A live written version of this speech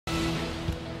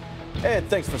And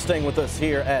thanks for staying with us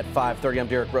here at 5:30. I'm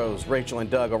Derek Rose. Rachel and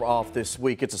Doug are off this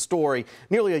week. It's a story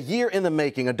nearly a year in the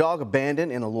making. A dog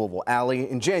abandoned in a Louisville alley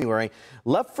in January,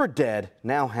 left for dead,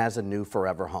 now has a new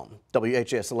forever home.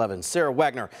 WHAS 11's Sarah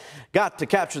Wagner got to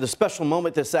capture the special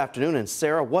moment this afternoon. And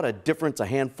Sarah, what a difference a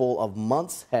handful of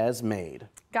months has made.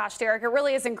 Gosh, Derek, it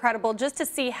really is incredible just to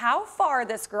see how far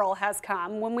this girl has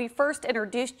come. When we first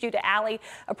introduced you to Allie,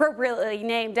 appropriately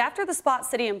named after the spot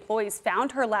city employees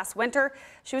found her last winter,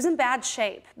 she was in bad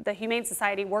shape. The Humane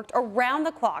Society worked around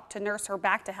the clock to nurse her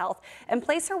back to health and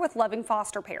place her with loving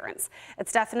foster parents.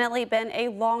 It's definitely been a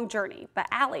long journey, but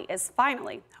Allie is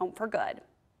finally home for good.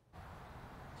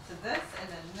 So this and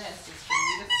then this is for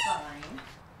you to sign.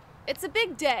 It's a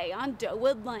big day on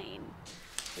Doewood Lane.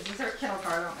 This is her kennel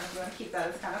card. I don't know if you want to keep that.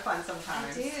 It's kind of fun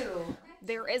sometimes. I do.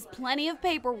 There is plenty of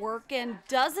paperwork and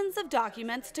dozens of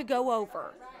documents to go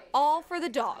over. All for the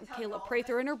dog Kayla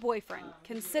Prather and her boyfriend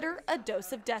consider a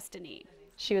dose of destiny.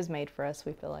 She was made for us,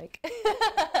 we feel like.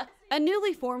 A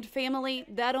newly formed family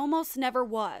that almost never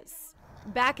was.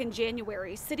 Back in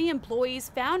January, city employees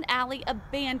found Allie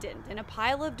abandoned in a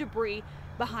pile of debris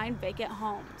behind vacant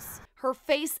homes. Her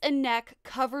face and neck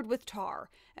covered with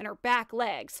tar, and her back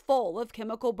legs full of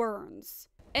chemical burns.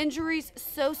 Injuries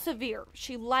so severe,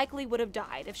 she likely would have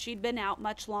died if she'd been out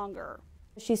much longer.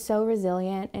 She's so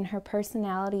resilient, and her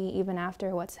personality, even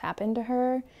after what's happened to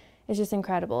her, is just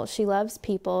incredible. She loves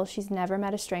people. She's never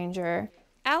met a stranger.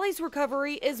 Allie's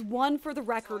recovery is one for the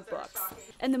record books.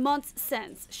 In the months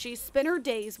since, she's spent her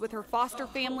days with her foster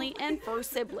family and fur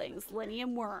siblings, Lenny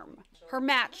and Worm. Her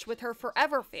match with her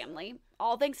forever family,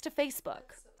 all thanks to Facebook.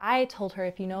 I told her,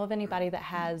 if you know of anybody that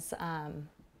has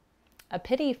a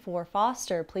pity for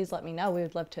foster, please let me know. We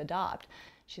would love to adopt.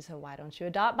 She said, why don't you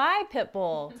adopt my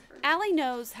pitbull? Allie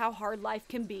knows how hard life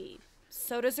can be.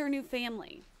 So does her new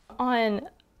family. On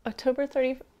October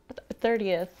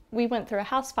 30th, we went through a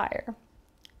house fire.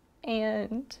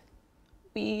 And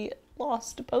we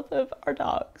lost both of our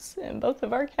dogs and both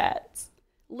of our cats.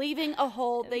 Leaving a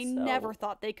hole they never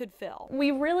thought they could fill. We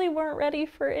really weren't ready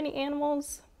for any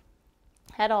animals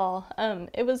at all.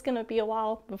 It was gonna be a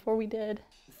while before we did.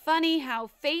 Funny how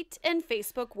fate and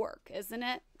Facebook work, isn't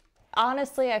it?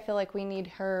 Honestly, I feel like we need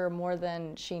her more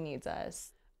than she needs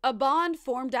us. A bond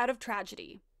formed out of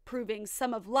tragedy, proving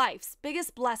some of life's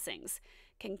biggest blessings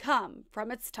can come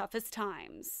from its toughest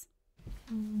times.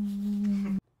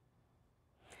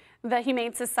 The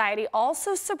Humane Society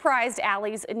also surprised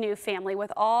Allie's new family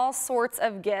with all sorts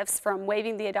of gifts, from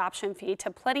waiving the adoption fee to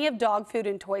plenty of dog food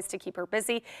and toys to keep her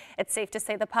busy. It's safe to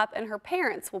say the pup and her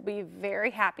parents will be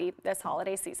very happy this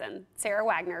holiday season. Sarah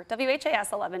Wagner,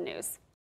 WHAS 11 News.